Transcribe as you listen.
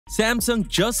Samsung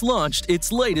just launched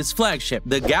its latest flagship,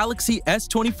 the Galaxy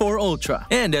S24 Ultra.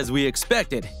 And as we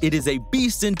expected, it is a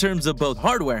beast in terms of both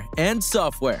hardware and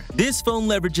software. This phone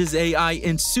leverages AI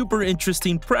in super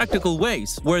interesting practical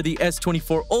ways, where the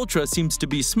S24 Ultra seems to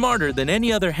be smarter than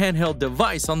any other handheld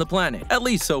device on the planet, at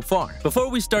least so far. Before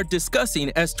we start discussing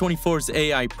S24's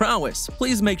AI prowess,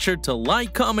 please make sure to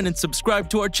like, comment, and subscribe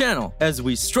to our channel as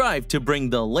we strive to bring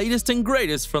the latest and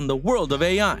greatest from the world of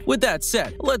AI. With that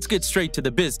said, let's get straight to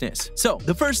the business. So,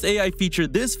 the first AI feature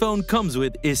this phone comes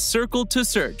with is Circle to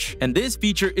Search, and this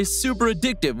feature is super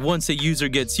addictive once a user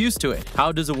gets used to it.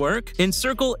 How does it work?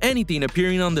 Encircle anything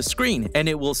appearing on the screen, and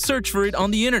it will search for it on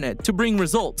the internet to bring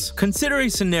results. Consider a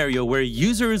scenario where a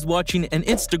user is watching an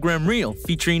Instagram reel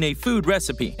featuring a food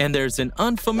recipe, and there's an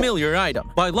unfamiliar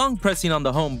item. By long pressing on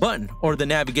the home button or the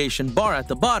navigation bar at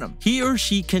the bottom, he or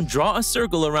she can draw a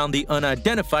circle around the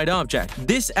unidentified object.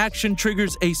 This action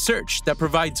triggers a search that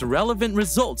provides relevant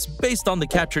results based on the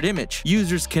captured image.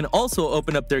 Users can also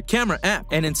open up their camera app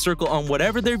and encircle on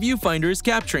whatever their viewfinder is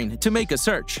capturing to make a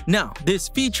search. Now, this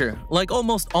feature, like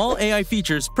almost all AI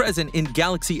features present in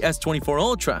Galaxy S24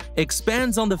 Ultra,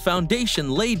 expands on the foundation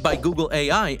laid by Google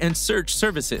AI and search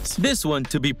services. This one,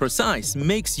 to be precise,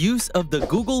 makes use of the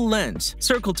Google Lens.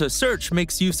 Circle to Search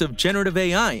makes use of generative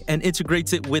AI and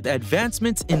integrates it with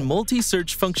advancements in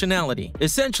multi-search functionality.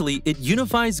 Essentially, it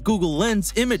unifies Google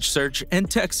Lens image search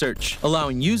and text search,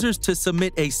 allowing users to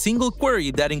submit a single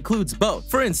query that includes both.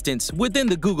 For instance, within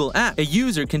the Google app, a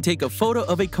user can take a photo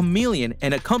of a chameleon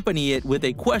and accompany it with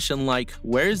a question like,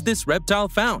 "Where is this reptile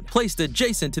found?" placed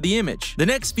adjacent to the image. The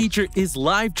next feature is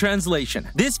live translation.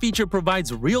 This feature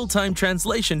provides real-time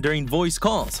translation during voice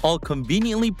calls, all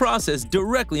conveniently processed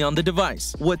directly on the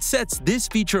device. What sets this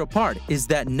feature apart is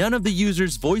that none of the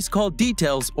user's voice call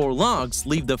details or logs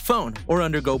leave the phone or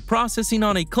undergo processing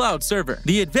on a cloud server.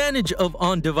 The advantage of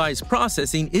on-device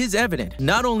processing is evident.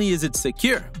 Not only is it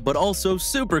secure, but also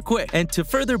super quick. And to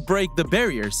further break the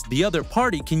barriers, the other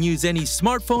party can use any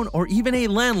smartphone or even a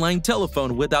landline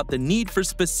telephone without the need for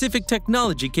specific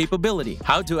technology capability.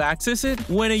 How to access it?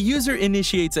 When a user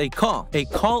initiates a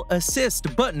call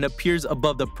assist button appears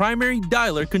above the primary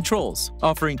dialer controls,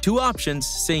 offering two options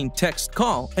saying text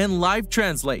call and live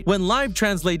translate. When live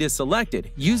translate is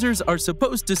selected, users are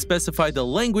supposed to specify the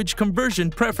language conversion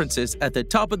preferences at the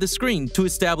top of the screen to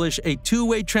establish a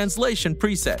two-way translation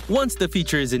preset. Once the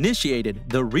feature is initiated,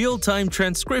 the real-time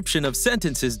transcription of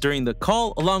sentences during the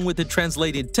call along with the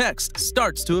translated text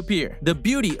starts to appear. The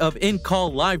beauty of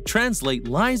in-call live translate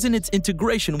lies in its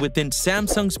integration within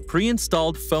Samsung's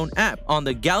pre-installed phone app on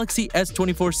the Galaxy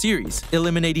S24 series,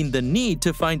 eliminating the need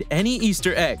to find any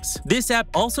Easter eggs. This app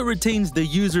also retains the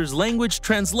user's language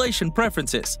translation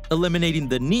preferences, eliminating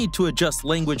the need to adjust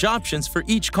language options for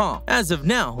each call. As of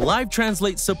now, Live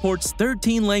Translate supports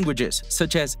 13 languages,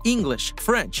 such as English,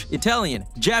 French, Italian,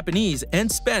 Japanese,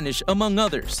 and Spanish, among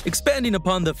others. Expanding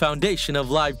upon the foundation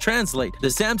of Live Translate, the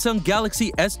Samsung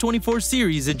Galaxy S24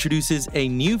 series introduces a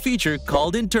new feature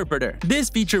called Interpreter. This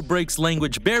feature breaks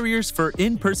language barriers for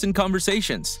in-person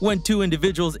conversations. When two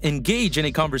individuals engage in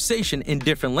a conversation in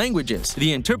different languages,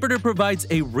 the interpreter provides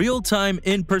a real-time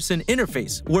in-person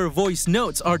interface where voice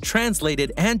notes are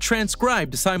translated and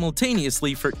transcribed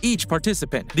simultaneously for each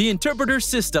participant. The interpreter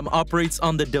system operates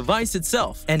on the device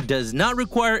itself and does not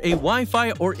require a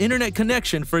Wi-Fi or internet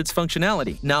connection for its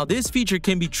functionality. Now, this feature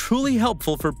can be truly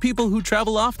helpful for people who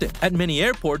travel often. At many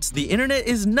airports, the internet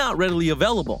is not readily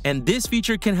available, and this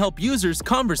feature can help users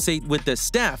conversate with the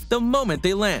staff the moment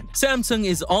they land. Samsung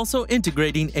is also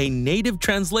integrating a native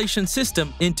translation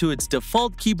system into its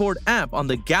default keyboard app on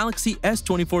the Galaxy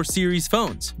S24 series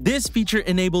phones. This feature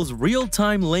enables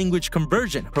real-time language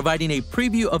conversion, providing a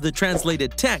preview of the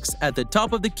translated text at the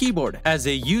top of the keyboard as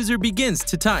a user begins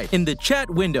to type. In the chat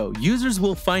window, users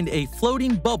will find a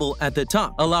floating bubble at the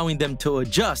top, allowing them to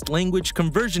adjust language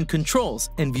conversion controls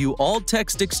and view all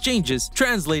text exchanges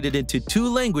translated into two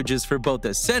languages for both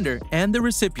the sender and the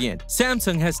recipient.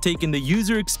 Samsung has taken the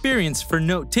user experience for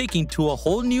note-taking to a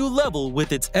whole new level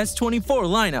with its S24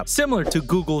 lineup. Similar to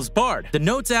Google's Bard, the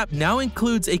Notes app now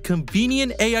includes a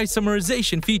convenient AI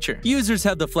summarization feature. Users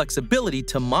have the flexibility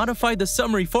to modify the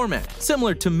summary format,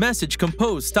 similar to message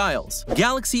compose styles.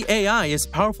 Galaxy AI is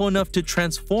powerful enough to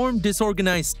transform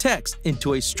disorganized text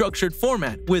into a structured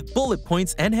format with bullet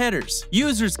points and headers.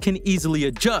 Users can easily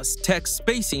adjust text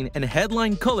spacing and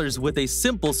headline colors with a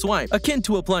simple swipe, akin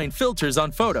to applying filters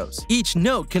on photos. Each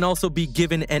note can also be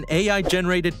given an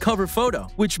AI-generated cover photo,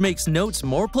 which makes notes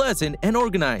more pleasant and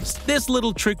organized. This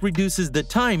little trick reduces the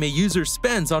time a user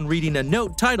spends on reading a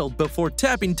note title before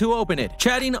tapping to open it.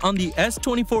 Chatting on the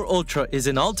S24 Ultra is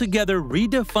an altogether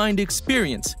redefined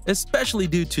experience, especially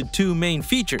due to into two main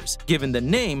features, given the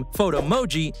name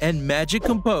Photomoji and Magic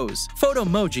Compose.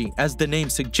 Photomoji, as the name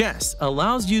suggests,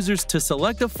 allows users to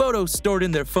select a photo stored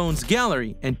in their phone's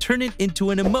gallery and turn it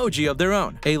into an emoji of their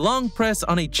own. A long press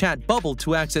on a chat bubble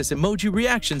to access emoji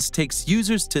reactions takes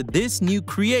users to this new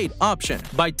Create option.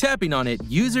 By tapping on it,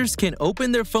 users can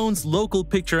open their phone's local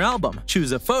picture album,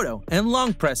 choose a photo, and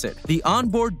long press it. The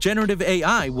onboard generative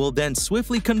AI will then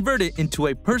swiftly convert it into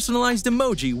a personalized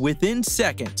emoji within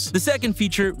seconds. The second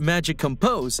feature, Magic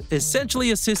Compose,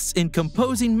 essentially assists in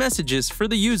composing messages for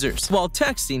the users. While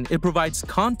texting, it provides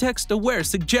context-aware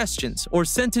suggestions or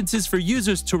sentences for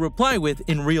users to reply with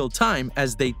in real time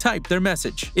as they type their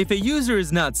message. If a user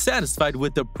is not satisfied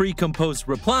with the pre-composed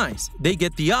replies, they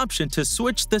get the option to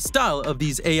switch the style of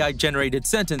these AI-generated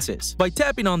sentences. By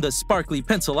tapping on the sparkly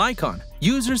pencil icon,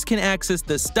 users can access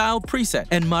the style preset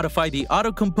and modify the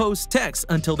auto-composed text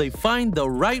until they find the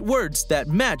right words that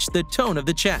match the tone of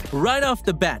the chat. Right off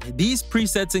the bat, these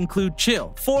presets include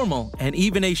chill, formal, and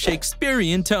even a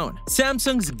Shakespearean tone.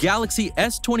 Samsung's Galaxy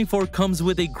S24 comes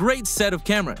with a great set of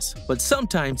cameras, but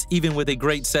sometimes, even with a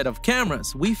great set of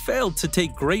cameras, we fail to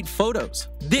take great photos.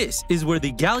 This is where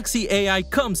the Galaxy AI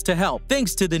comes to help.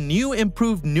 Thanks to the new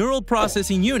improved neural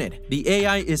processing unit, the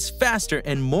AI is faster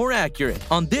and more accurate.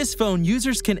 On this phone,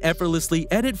 users can effortlessly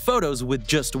edit photos with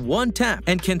just one tap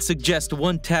and can suggest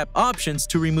one-tap options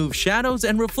to remove shadows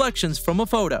and reflections from a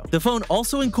photo. The phone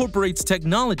also incorporates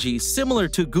technology similar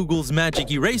to Google's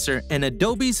Magic Eraser and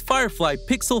Adobe's Firefly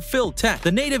Pixel Fill tech.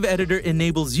 The native editor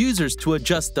enables users to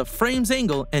adjust the frame's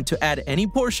angle and to add any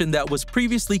portion that was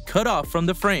previously cut off from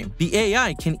the frame. The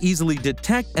AI can easily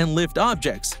detect and lift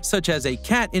objects, such as a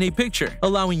cat in a picture,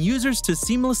 allowing users to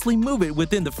seamlessly move it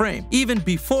within the frame. Even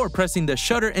before pressing the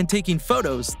shutter and taking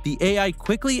photos, the AI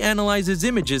quickly analyzes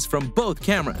images from both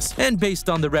cameras, and based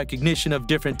on the recognition of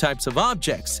different types of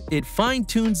objects, it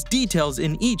fine-tunes details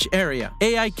in each area.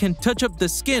 AI can touch up the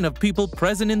skin of people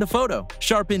present in the photo,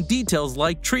 sharpen details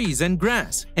like trees and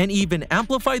grass, and even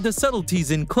amplify the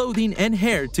subtleties in clothing and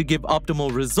hair to give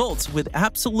optimal results with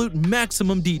absolute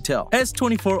maximum detail.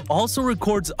 S24 also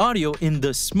records audio in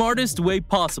the smartest way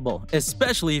possible,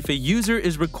 especially if a user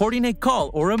is recording a call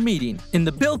or a meeting. In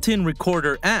the built-in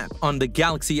recorder app on the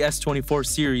Galaxy S24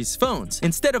 series phones,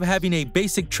 instead of having a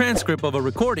basic transcript of a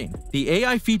recording, the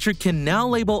AI feature can now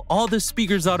label all the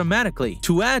speakers automatically.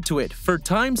 To add to it, for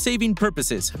time-saving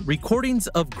purposes, recordings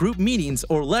of group meetings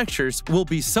or lectures will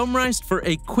be summarized for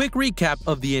a quick recap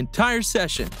of the entire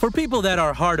session. For people that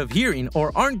are hard of hearing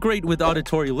or aren't great with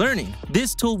auditory learning,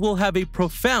 this tool will have a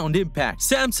profound impact.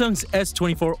 Samsung's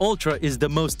S24 Ultra is the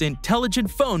most intelligent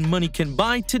phone money can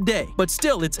buy today, but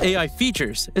still its AI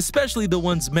features, especially the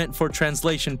ones meant for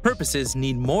translation purposes,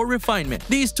 need more refinement.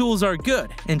 These tools are good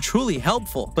and truly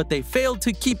helpful, but they fail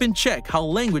to keep in check how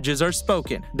languages are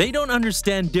spoken. They don't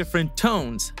understand different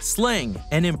tones, slang,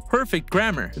 and imperfect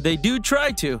grammar. They do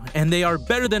try to, and they are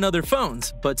better than other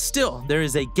phones, but still, there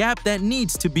is a gap that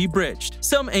needs to be bridged.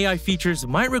 Some AI features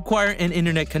might require an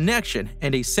internet connection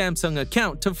and a Samsung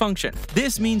account to function.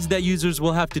 This means that users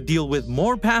will have to deal with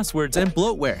more passwords and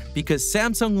bloatware because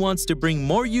Samsung wants to bring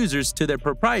more users to their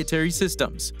proprietary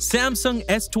systems. Samsung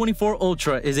S24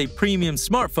 Ultra is a premium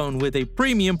smartphone with a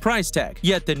premium price tag,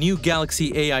 yet the new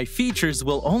Galaxy AI features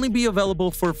will only be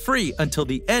available for free until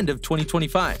the end of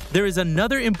 2025. There is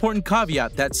another important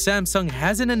caveat that Samsung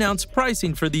hasn't announced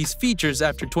pricing for these features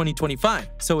after 2025,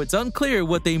 so it's unclear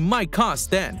what they might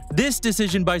cost then. This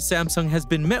decision by Samsung has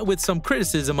been met with some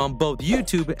criticism on both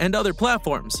YouTube and other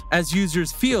platforms, as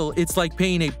users feel it's like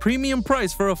paying a premium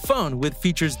price for a phone with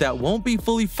features that won't be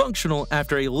fully functional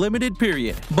after a limited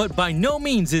period. But by no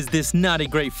means is this not a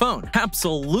great phone.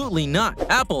 Absolutely not.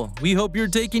 Apple, we hope you're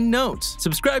taking notes.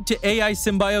 Subscribe to AI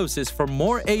Symbiosis for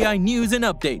more AI news and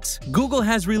updates. Google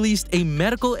has released a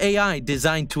medical AI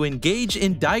designed to engage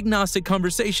in diagnostic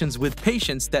conversations with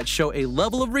patients that show a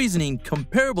level of reasoning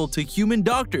comparable to human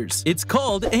doctors. It's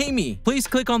called Amy. Please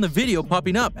click on the video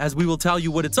popping up as we will tell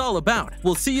you what it's all about.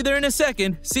 We'll see you there in a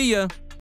second. See ya!